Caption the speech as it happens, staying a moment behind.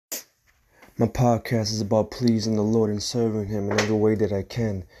My podcast is about pleasing the Lord and serving Him in every way that I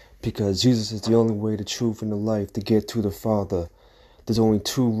can, because Jesus is the only way, the truth, and the life to get to the Father. There's only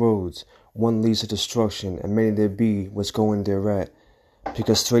two roads. One leads to destruction, and many there be which go in thereat.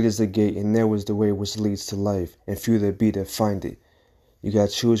 Because straight is the gate, and narrow is the way which leads to life, and few there be that find it. You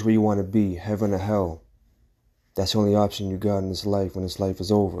gotta choose where you want to be, heaven or hell. That's the only option you got in this life when this life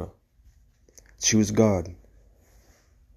is over. Choose God.